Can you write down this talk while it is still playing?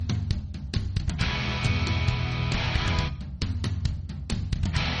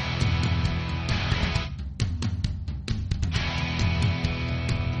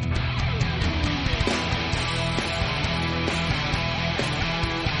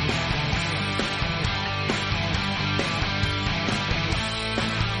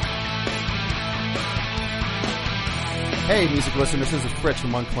Hey, music listeners, this is Fritz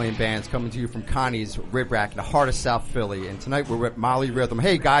from Unclaimed Bands coming to you from Connie's Rib Rack in the heart of South Philly. And tonight we're with Molly Rhythm.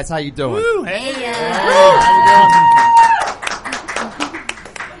 Hey, guys, how you doing? Woo, hey.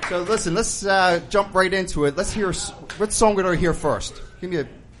 So listen, let's jump right into it. Let's hear, what song we're going to hear first? Give me a...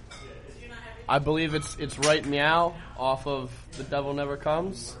 I believe it's Right Meow off of The Devil Never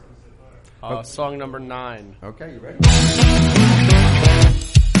Comes. Song number 9. Okay, you ready?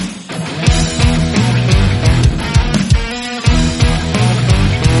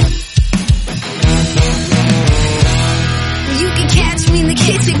 In the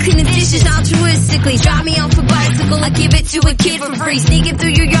kitchen, cleaning dishes altruistically. Drop me off a bicycle, I give it to a kid for free. Sneaking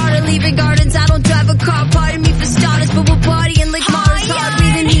through your yard and leaving gardens. I don't drive a car, pardon me for starters, but we'll party and lick Mars hard,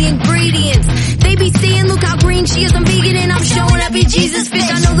 reading the ingredients. They be saying, look how green she is, I'm vegan and I'm showing up in Jesus fish.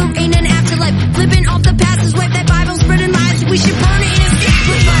 I know there ain't an afterlife, flipping off the pastor's wife, that Bible spreading lies, we should burn it and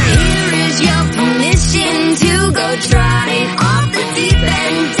simplify. Here is your permission to go try off the deep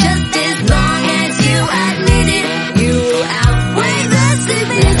end, just as long as you admit it. You outweigh the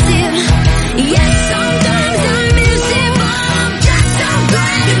submissive. Yes, sometimes I miss him. I'm just so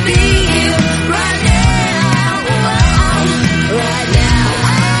glad to be here right now. Right now.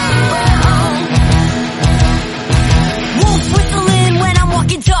 Wolf whistling when I'm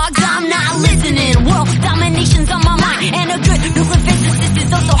walking dogs. I'm not listening. World domination's on my mind, and a good ruthless physicist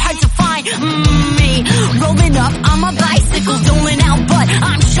is also hard to find. Me rolling up on my bicycle, doling out, but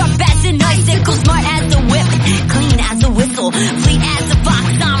I'm sharp as an icicle, smart as a whip, clean as a whistle, fleet as a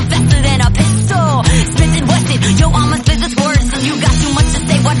fox. I'm faster than a pistol. Smith and Wesson, yo, I'm a business word. So you got too much to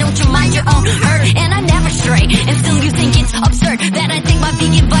say, why don't you mind your own herd? And I never stray, and still you think it's absurd that I take my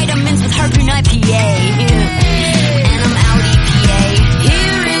vegan vitamins with Herbrin IPA. And I'm out EPA.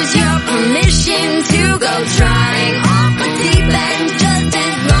 Here is your permission to go trying off the deep end, just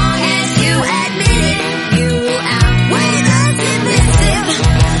as long as you admit it. You outweigh the submissive.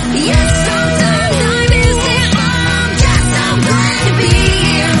 Yes, sometimes I miss it. I'm just so glad to be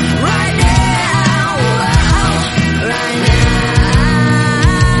here right now. Right now.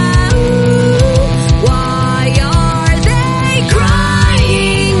 Why are they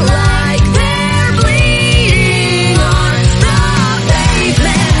crying like they're bleeding on the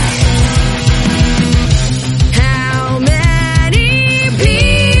pavement? How many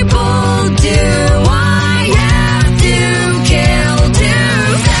people do I have to kill to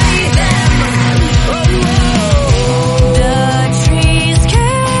save them? The trees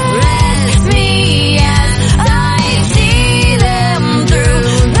caress me as I see them through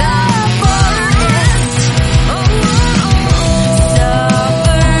the forest.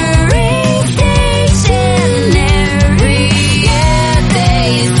 Suffering stationary, yet they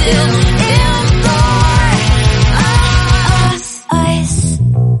still implore us.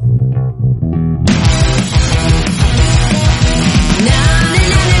 Na na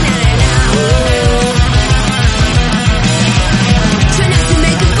na na na na. Try not to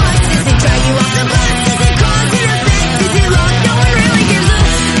make a fuss. Is it drag you off the bus? Is it cause and effect? Is it lost? No one really gives a.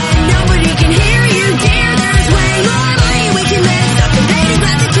 And nobody can hear you, dear. There's way more money we can make. Stop debating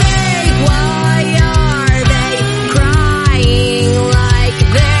about the cake. Why are they crying like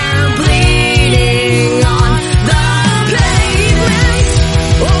they're bleeding on the pavement?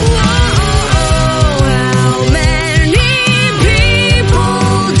 How many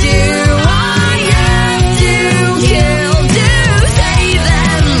people do I have to kill to save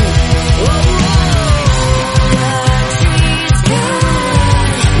them? The trees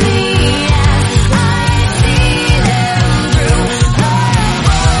caress me as I see them through the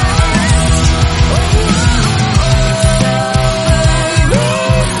forest. Suffering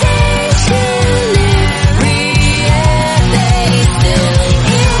stationary, yet they still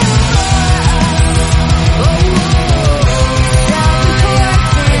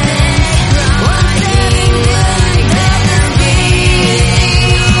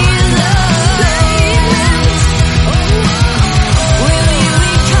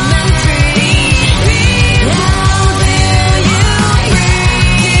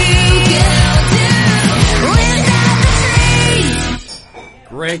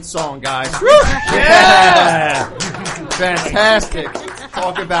Great song, guys. Yeah! Fantastic.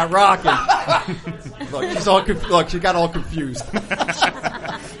 Talk about rocking. Look, she got all confused. Yes,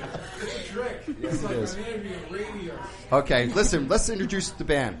 it is. Okay, listen, let's introduce the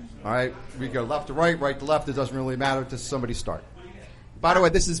band. All right, we go left to right, right to left. It doesn't really matter. Just somebody start. By the way,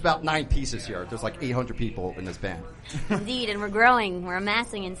 this is about 9 pieces here. There's like 800 people in this band. Indeed, and we're growing. We're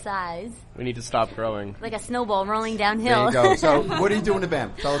amassing in size. We need to stop growing. Like a snowball rolling downhill. There you go. So, what do you do in the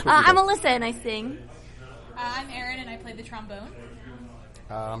band? Tell us what you do. I'm Alyssa, and I sing. I'm Erin, and I play the trombone.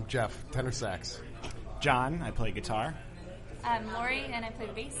 I'm Jeff, tenor sax. John, I play guitar. I'm Lori, and I play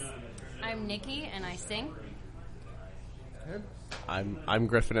the bass. I'm Nikki, and I sing. I'm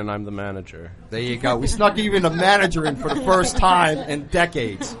Griffin, and I'm the manager. There you go. We snuck even a manager in for the first time in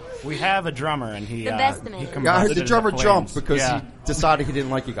decades. We have a drummer, and he The best man. he Yeah, I heard combusted the in drummer flames. jumped because Yeah. he decided he didn't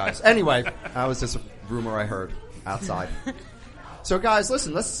like you guys. Anyway, that was just a rumor I heard outside. So, guys,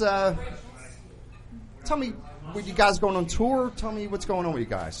 listen. Let's tell me, were you guys going on tour? Tell me what's going on with you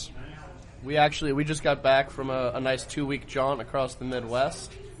guys. We just got back from a nice 2-week jaunt across the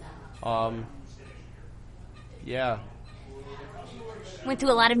Midwest. Yeah. Went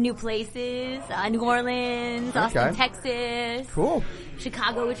to a lot of new places. New Orleans, Austin, Okay. Texas, Cool.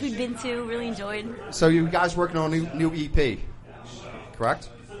 Chicago, which we've been to. Really enjoyed. So, you guys working on a new EP, correct?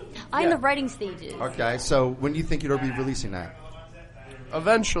 I'm in the writing stages. Okay. So, when do you think you'll be releasing that?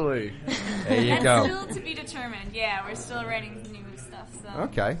 Eventually. There you That's go. still to be determined. Yeah, we're still writing new stuff. So.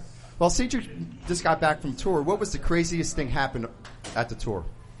 Okay. Well, Cedric just got back from tour. What was the craziest thing happened at the tour?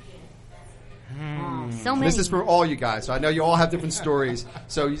 Oh, so many. This is for all you guys. So I know you all have different stories.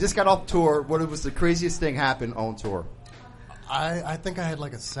 So you just got off tour. What was the craziest thing happen on tour? I think I had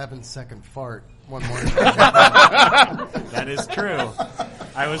like a 7-second fart one morning. That is true.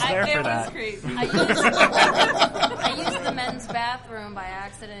 I was there for It was that. crazy. I used the men's bathroom by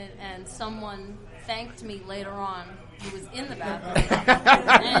accident, and someone thanked me later on who was in the bathroom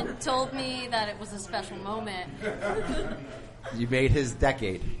and told me that it was a special moment. You made his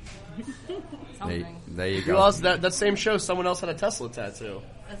decade. Something. There you Who go. else? That same show, someone else had a Tesla tattoo.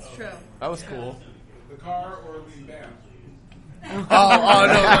 That's true. That was cool. The car or the band? Oh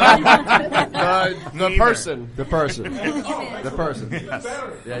no, the person. The person. The person.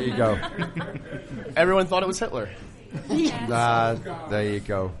 There you go. Everyone thought it was Hitler. There you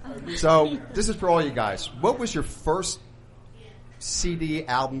go. So this is for all you guys. What was your first CD,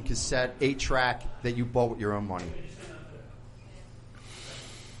 album, cassette, 8-track that you bought with your own money?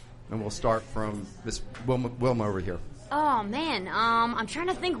 And we'll start from Miss Wilma over here. Oh man, I'm trying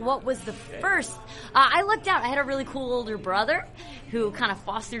to think what was the first. I looked out. I had a really cool older brother who kind of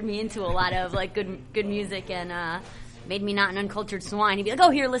fostered me into a lot of like good music and made me not an uncultured swine. He'd be like, "Oh,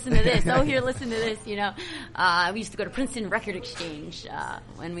 here, listen to this. Oh, here, listen to this." You know, we used to go to Princeton Record Exchange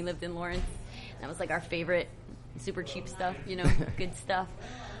when we lived in Lawrence. That was like our favorite, super cheap stuff. You know, good stuff.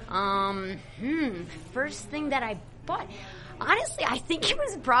 First thing that I bought. Honestly, I think it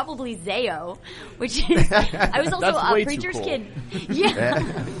was probably Zayo, which is, I was also That's way a too preacher's cool. kid. Yeah.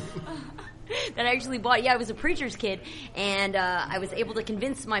 That I actually bought. Yeah, I was a preacher's kid, and I was able to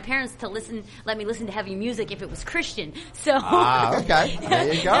convince my parents to let me listen to heavy music if it was Christian. So. Okay.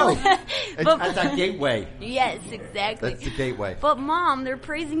 There you go. But- That's that gateway. Yes, exactly. That's the gateway. But Mom, they're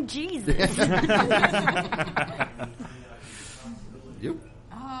praising Jesus. You?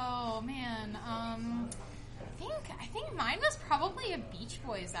 Oh man, I think mine was probably a Beach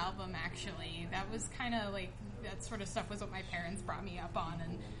Boys album. Actually, that was kind of like that sort of stuff was what my parents brought me up on,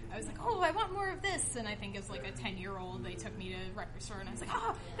 and I was like, oh, I want more of this. And I think as like a 10-year-old, they took me to the record store, and I was like,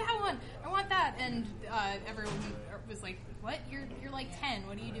 oh, that one, I want that. And everyone was like, what? You're like 10.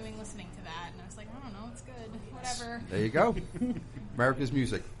 What are you doing listening to that? And I was like, I don't know, it's good, whatever. There you go. America's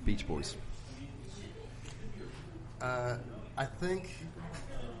Music, Beach Boys. I think,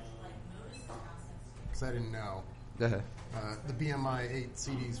 because I didn't know, Uh-huh. the BMI 8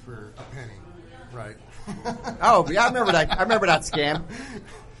 CDs for a penny, right? Oh, yeah, I remember that. I remember that scam.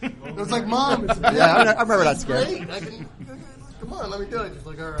 It was like, Mom, it's Yeah, I remember that scam. great. Come on, let me do it. She's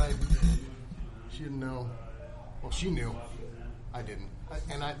like, all right. She didn't know. Well, she knew. I didn't.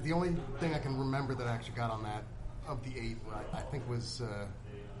 The only thing I can remember that I actually got on that of the 8, I think was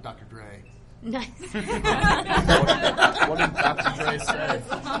Dr. Dre. Nice. What did Dr. Dre say?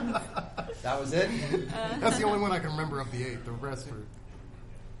 That was it? That's the only one I can remember of the 8. The rest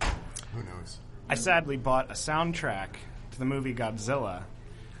were, who knows? I sadly bought a soundtrack to the movie Godzilla.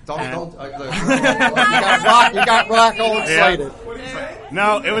 Don't you got rock all excited.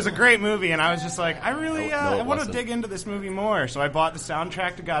 No, it was a great movie, and I was just like, I really No, it I want to wasn't. dig into this movie more. So I bought the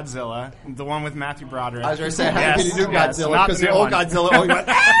soundtrack to Godzilla, the one with Matthew Broderick. I was going to say, how Yes, did you do yes, Godzilla? not Because the the new old one. Godzilla, oh, you went,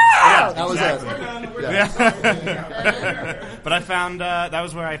 ah! That was exactly. it. But I found that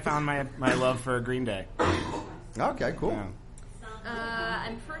was where I found my love for Green Day. Okay, cool. Yeah.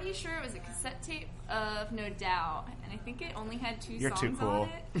 I'm pretty sure it was a cassette tape of No Doubt, and I think it only had 2 You're songs too cool. on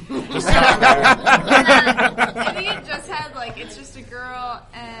it. I think it just had like It's Just a Girl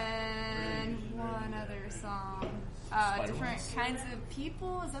and one other song. Different Kinds of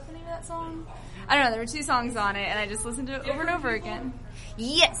People, is that the name of that song? I don't know, there were 2 songs on it, and I just listened to it over and over again.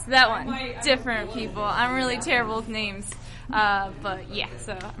 Yes, that one. Different People. I'm really terrible with names. But yeah,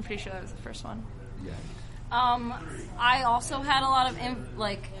 so I'm pretty sure that was the first one. Yeah. I also had a lot of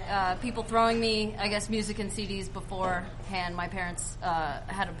people throwing me, I guess, music and CDs beforehand. My parents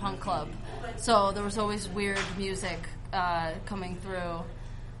had a punk club, so there was always weird music coming through.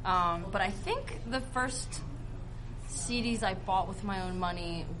 But I think the first CDs I bought with my own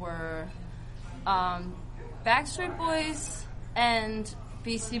money were Backstreet Boys and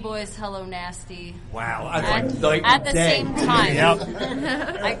Beastie Boys' Hello Nasty. Wow, at the same time. Yep.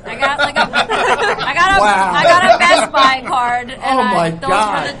 I got a Best Buy card, and those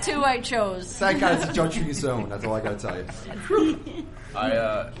were the two I chose. Thank God it's a judge-free zone. That's all I gotta tell you.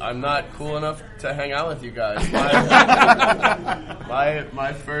 I'm not cool enough to hang out with you guys.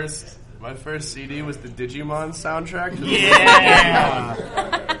 My first CD was the Digimon soundtrack. Yeah.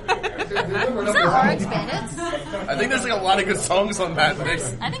 Is that RX Bandits? I think there's like a lot of good songs on that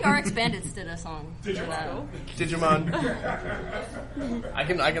mix. I think RX Bandits did a song. Digimon. I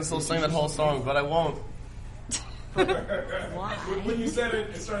can still sing that whole song, but I won't. Why? When you said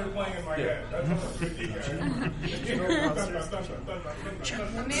it, it started playing in my head.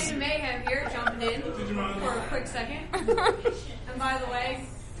 Amanda Mayhem here, jumping in for a quick second. And by the way,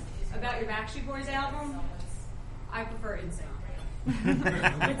 about your Backstreet Boys album, I prefer Insane.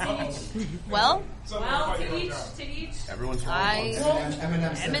 Well, to each. Everyone's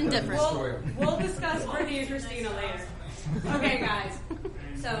I'm indifferent. We'll discuss Britney and Christina later. Okay, guys.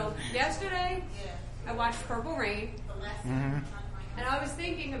 So, yesterday, I watched Purple Rain. And I was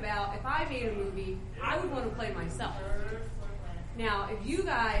thinking about, if I made a movie, I would want to play myself. Now, if you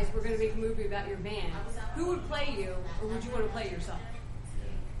guys were going to make a movie about your band, who would play you, or would you want to play yourself?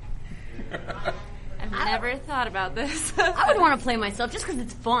 I've never thought about this. I would want to play myself just because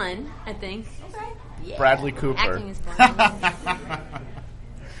it's fun, I think. Okay. Yeah. Bradley Cooper. Acting is fun.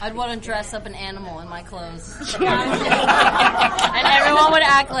 I'd want to dress up an animal in my clothes. And everyone would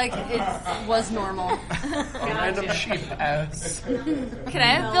act like it was normal. A random sheep ass. Can I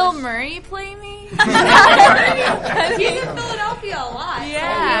have Bill Murray play me? He's in Philadelphia a lot.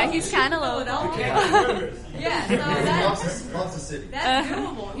 Yeah, he's kind of local. Yeah, so Loves the city. that's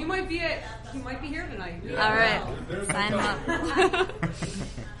doable. He might be here tonight. All right, sign him up.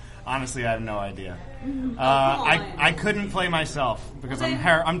 Honestly, I have no idea. I couldn't play myself because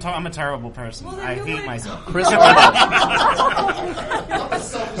I'm a terrible person. Well, then I who hate would- myself. Chris Little.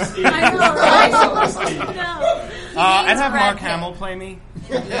 I'd have Mark Hamill play me.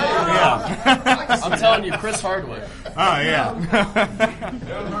 Yeah. I'm telling you, Chris Hardwick. Oh yeah.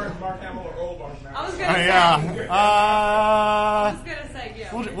 Mark Hamill or old Mark Hamill? I was gonna say. Yeah. I was gonna say,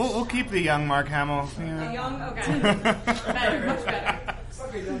 yeah. We'll keep the young Mark Hamill. A Yeah. young, okay. Better, much better. It's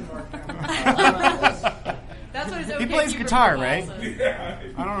like a young Mark Hamill. That's what it's okay He plays to guitar, remove right? also.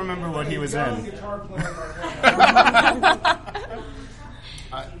 I don't remember what he was in. Guitar player Mark Hamill.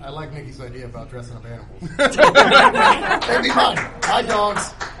 I like Nikki's idea about dressing up animals. They'd be fun. My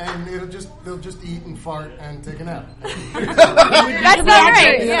dogs, and they'll just eat and fart and take a nap. That's not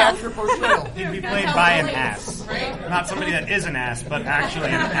right. Be an Yeah. accurate portrayal. He'd be played by an ass. Not somebody that is an ass, but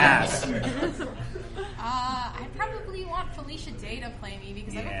actually an ass. I'd probably want Felicia Day to play me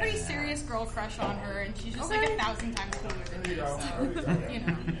because I have a pretty serious girl crush on her, and she's just like 1,000 times cooler than me. So, you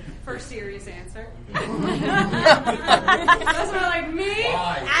know. First serious answer. Those are like me,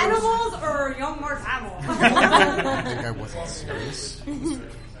 animals, or young Mark Hamill. I think I wasn't serious.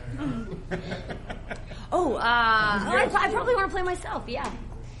 I probably want to play myself, yeah.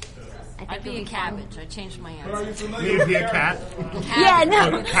 I'd be a cabbage. I changed my answer. You'd be a cat. Yeah,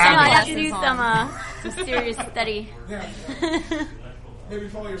 no. I'd have to do Glasses some serious study. Yeah. Maybe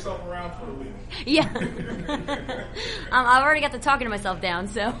follow yourself around for a week. Yeah. I've already got the talking to myself down,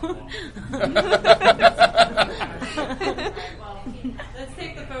 so. Let's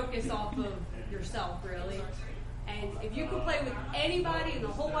take the focus off of yourself, really. And if you could play with anybody in the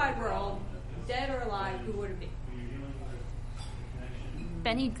whole wide world, dead or alive, who would it be?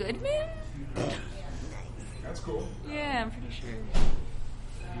 Benny Goodman? That's cool. Yeah, I'm pretty sure.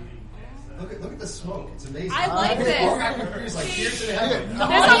 Look at the smoke. It's amazing. I like this. Here's in heaven. There's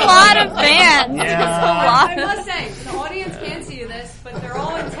a lot of bands. Yeah. There's a lot. I must say, the audience can't see this, but they're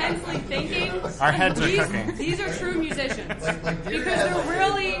all intensely thinking. Our heads are cooking. These are true musicians. Because they're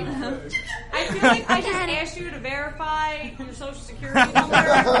really... I feel like I just asked you to verify your social security number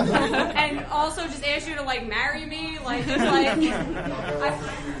and also just asked you to, like, marry me. Like, it's like...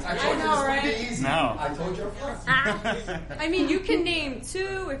 I know, right? No. I told you. I mean, you can name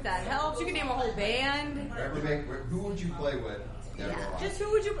two if that helps. You can name a whole band. Who would you play with? Just who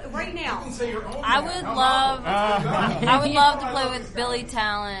would you right now? I would love to play with Billy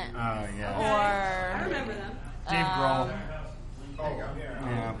Talent Oh yeah. I or remember them. Dave Grohl. Oh, yeah.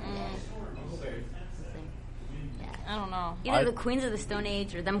 Yeah. I don't know. Either the Queens of the Stone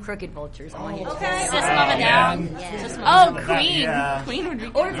Age or them Crooked Vultures. I want you to Okay. System of a Down. Yeah. System of a Down. Queen. Yeah. Queen would be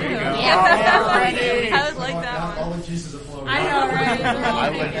Or good. Queen. Yeah. I would like that one. All the juices are flowing. I know, right?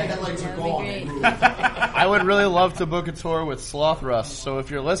 Headlights are gone. I would really love to book a tour with Sloth Rust. So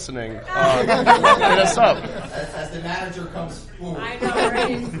if you're listening, hit us up. As the manager comes forward. I know,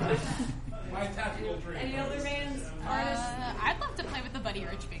 right? My tactical dream. Any other bands, artists? I'd love to play with the Buddy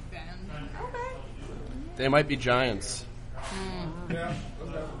Rich Big Band. Okay. They might be giants. Yeah,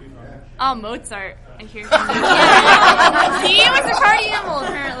 that would be fun. Oh, Mozart. I hear him. He was a party animal,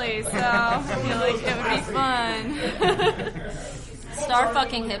 apparently, so I feel like it would be fun. Star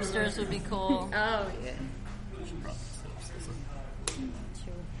fucking hipsters would be cool. Oh, yeah.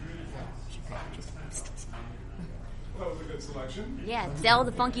 That was a good selection. Yeah, Zell,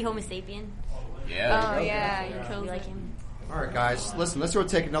 the funky Homo sapien. Yeah. Oh, yeah. You We chose like it. him. All right, guys, listen. Let's go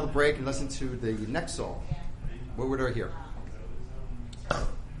take another break and listen to the next song. What would I hear?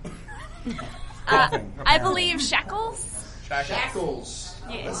 I believe Shackles. Shackles.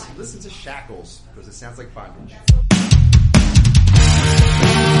 Yeah. Let's listen to Shackles because it sounds like bondage.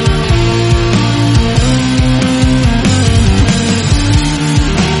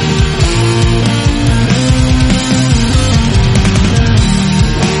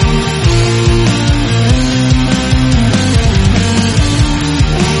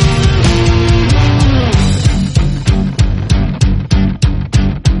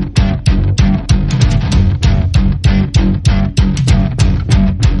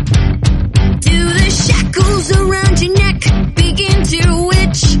 Do the shackles around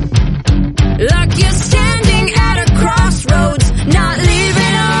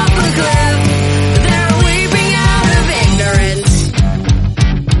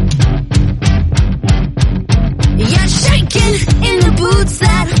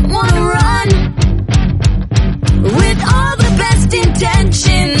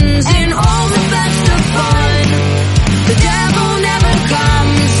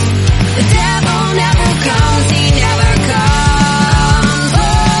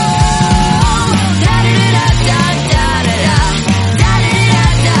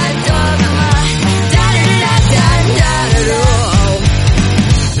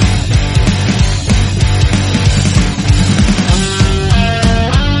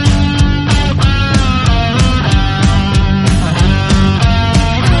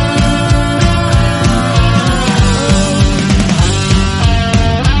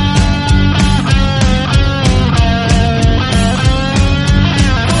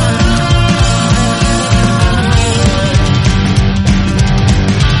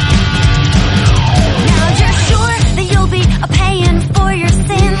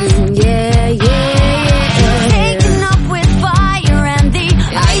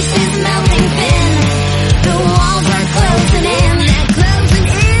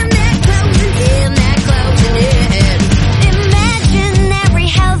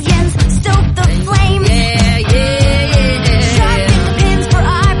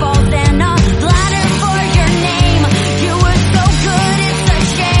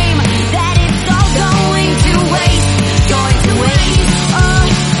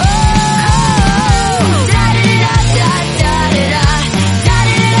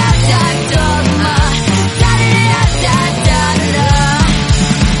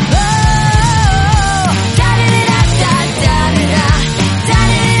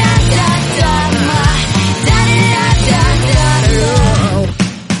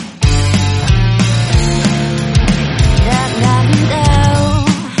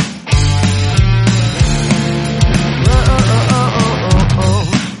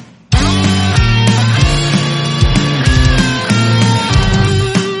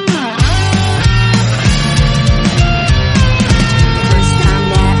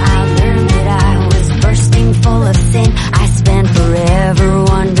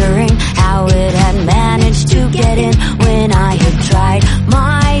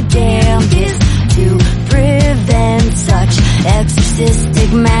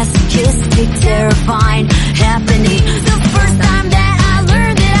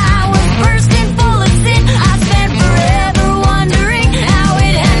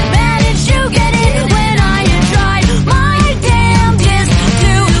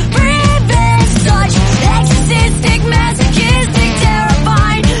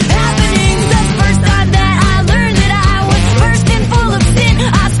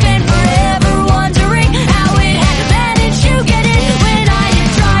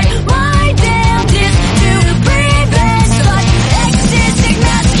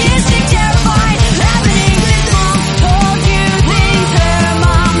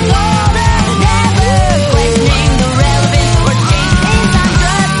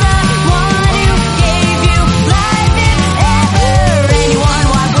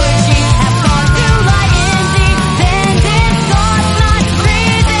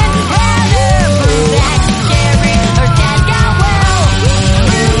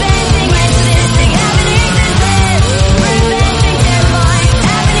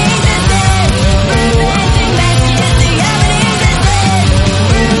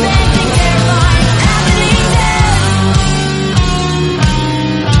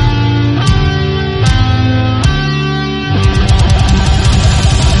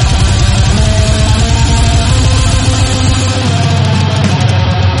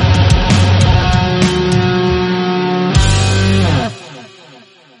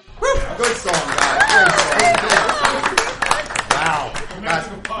Guys,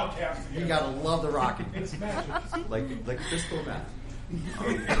 podcast. you gotta love the Rocky. like crystal meth.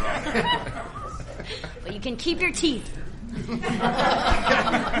 But you can keep your teeth.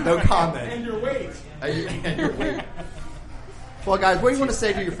 No comment. And your weight. And your weight. Well, guys, what do you want to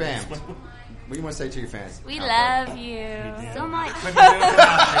say to your fans? What do you want to say to your fans? We love you so much. Couldn't do it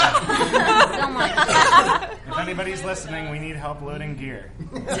without you. So much. If anybody's listening, we need help loading gear.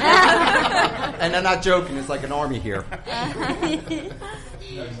 And I'm not joking. It's like an army here.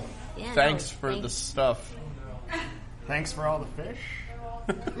 Yeah, Thanks no, for the stuff. Thanks for all the fish.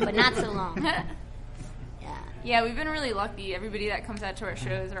 but not so long. Yeah, we've been really lucky. Everybody that comes out to our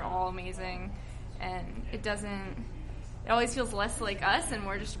shows are all amazing, and it always feels less like us and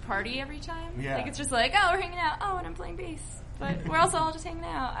more just a party every time. Yeah. Like, it's just like, oh, we're hanging out. Oh, and I'm playing bass. But we're also all just hanging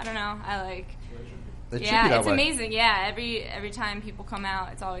out. I don't know. It should be Yeah, that it's way. amazing. Yeah, every time people come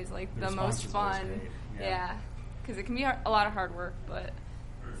out, it's always like the most response is always fun. great. Yeah, because it can be a lot of hard work, but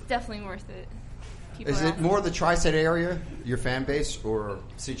it's definitely worth it. People Is are it awesome. more the Tri-State area, your fan base, or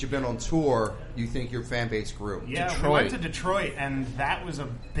since you've been on tour, you think your fan base grew? Yeah, we Detroit. went to Detroit, and that was a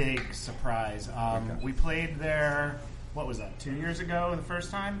big surprise. We played there, what was that, 2 years ago the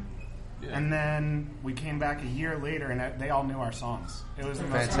first time? Yeah. And then we came back a year later, and they all knew our songs. It was the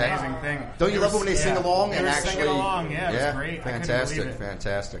most Fantastic. amazing thing. Don't you love it when they sing along they and were actually singing along? Yeah, it was great. I couldn't Fantastic, believe it.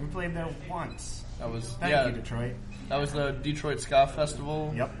 fantastic. We played there once. That was Thank you, Detroit. That was the Detroit Ska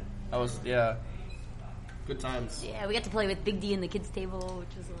Festival. Yep. That was good times. Yeah, we got to play with Big D and the kids table,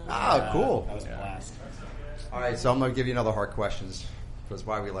 which was a little Oh, cool. That was a blast. All right, so I'm going to give you another hard questions. That's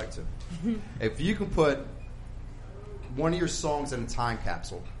why we like to. If you can put one of your songs in a time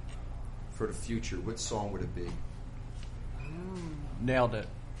capsule for the future, which song would it be? Nailed it.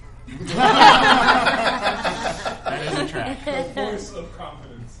 That is a track. The voice of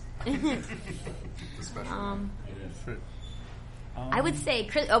confidence. I would say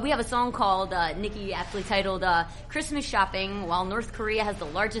we have a song called Nikki aptly titled "Christmas Shopping," while North Korea has the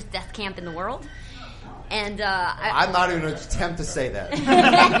largest death camp in the world. And I'm not even going to attempt to say that.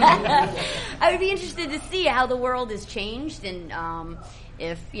 I would be interested to see how the world has changed, and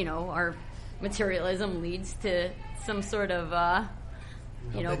if our materialism leads to some sort of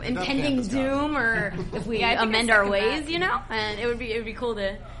impending doom, or if we I think amend I our second ways, that. and it would be cool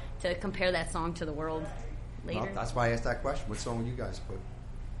to compare that song to the world later. Well, that's why I asked that question. What song would you guys put?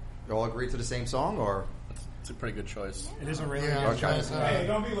 You all agree to the same song, or? It's a pretty good choice. It is a really Yeah, good okay. choice. Hey,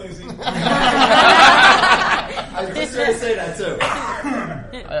 don't be lazy. I was just going to say that too.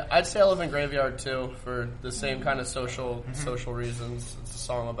 I'd say Elephant Graveyard too, for the same kind of social reasons. It's a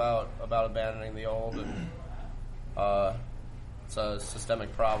song about abandoning the old, and it's a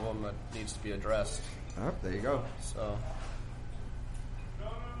systemic problem that needs to be addressed. Oh, there you go. So,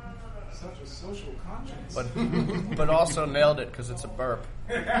 Such a social conscience. but also nailed it because it's a burp.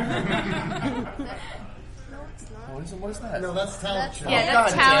 What is that? No, that's talent show. Yeah,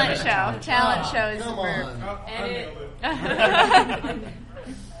 God that's damn it. talent show. Talent shows. Come were- on.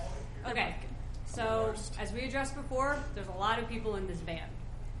 Okay, so as we addressed before, there's a lot of people in this band.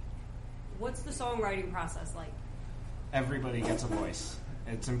 What's the songwriting process like? Everybody gets a voice.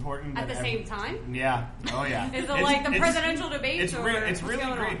 It's important At that the same time? Yeah. Oh, yeah. Is it like the presidential debates, It's, or it's what's really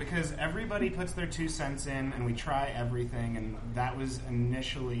going great on? because everybody puts their 2 cents in, and we try everything. And that was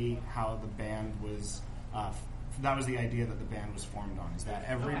initially how the band was. That was the idea that the band was formed on. Is that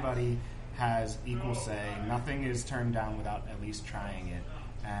everybody has equal say. Nothing is turned down without at least trying it,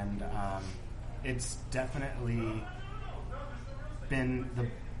 and it's definitely been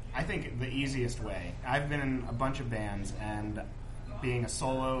I think the easiest way. I've been in a bunch of bands, and being a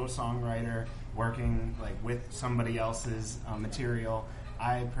solo songwriter, working with somebody else's material,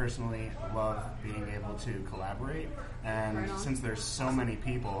 I personally love being able to collaborate. And Right on. since there's so many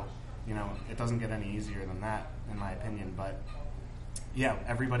people, it doesn't get any easier than that, in my opinion. But yeah,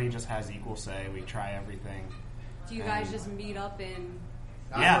 everybody just has equal say. We try everything. Do you guys just meet up in?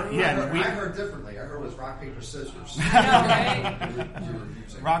 Yeah. I heard differently. I heard it was rock, paper, scissors. I know, right? You were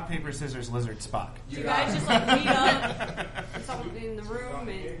using. Rock, paper, scissors, lizard, Spock. Do you guys just meet up in the room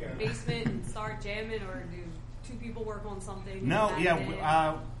and basement and start jamming, or do 2 people work on something? No, and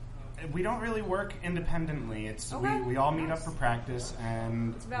yeah, we don't really work independently. It's Okay. we all meet up for practice,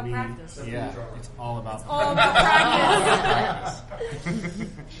 and It's about practice. Yeah, it's all about all about practice.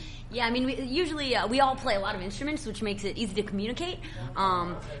 Yeah, I mean, we all play a lot of instruments, which makes it easy to communicate.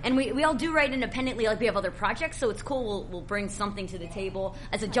 And we all do write independently, we have other projects, so it's cool. We'll bring something to the table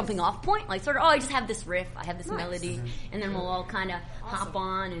as a jumping off point, I just have this riff, I have this melody, and then we'll all kind of hop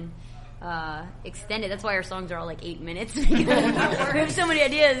on and extend it. That's why our songs are all 8 minutes. We have so many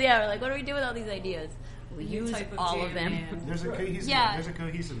ideas. Yeah, we're what do we do with all these ideas? We New use type of all jam of them. band. There's a cohesiveness. Yeah. There's a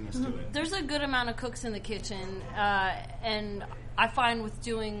cohesiveness to it. There's a good amount of cooks in the kitchen, and I find with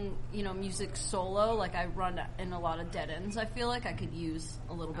doing music solo, like I run in a lot of dead ends. I feel like I could use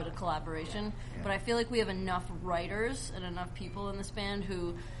a little bit of collaboration, but I feel like we have enough writers and enough people in this band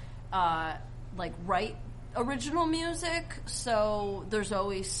who write original music. So there's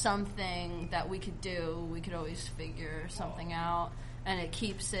always something that we could do. We could always figure something out, and it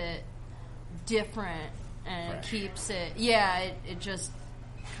keeps it different. And it keeps it, it just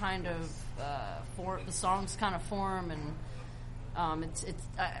kind of the songs kind of form, and it's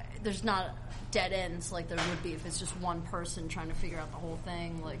there's not dead ends like there would be if it's just one person trying to figure out the whole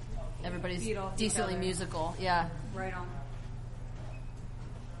thing. Like everybody's Feed off each decently other. musical, yeah. Right on.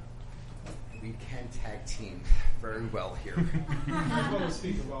 We can tag team very well here. As well as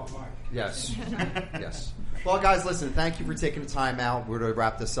speak about Mike. Yes. Yes. Well, guys, listen, thank you for taking the time out. We're going to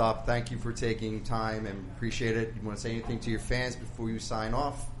wrap this up. Thank you for taking time and appreciate it. You want to say anything to your fans before you sign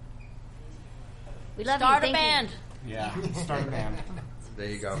off? We love Start you. a Thank band. Yeah, start a band. There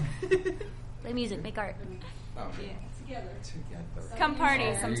you go. you. Play music, make art. Oh. Together. Come party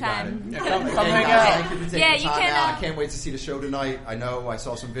You got sometime. it. Come Hey, hang guys, out. thank you for taking Yeah, the you time can, out. I can't wait to see the show tonight. I know I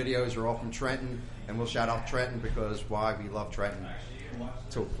saw some videos. You're all from Trenton, and we'll shout out Trenton because why we love Trenton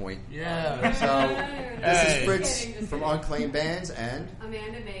to a point. Yeah. So this is Fritz from Unclaimed Bands, and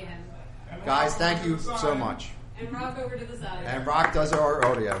Amanda Mayhem. guys, thank you so much. And Rock over to the side. And Rock does our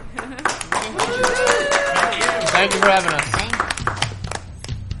audio. Thank you for having us.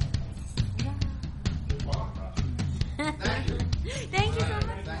 Thank you. Thank you so much.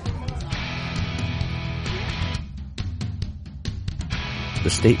 The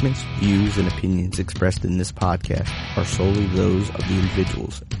statements, views, and opinions expressed in this podcast are solely those of the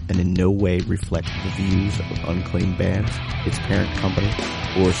individuals and in no way reflect the views of Unclaimed Bands, its parent company,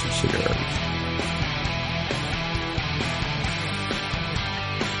 or subsidiaries.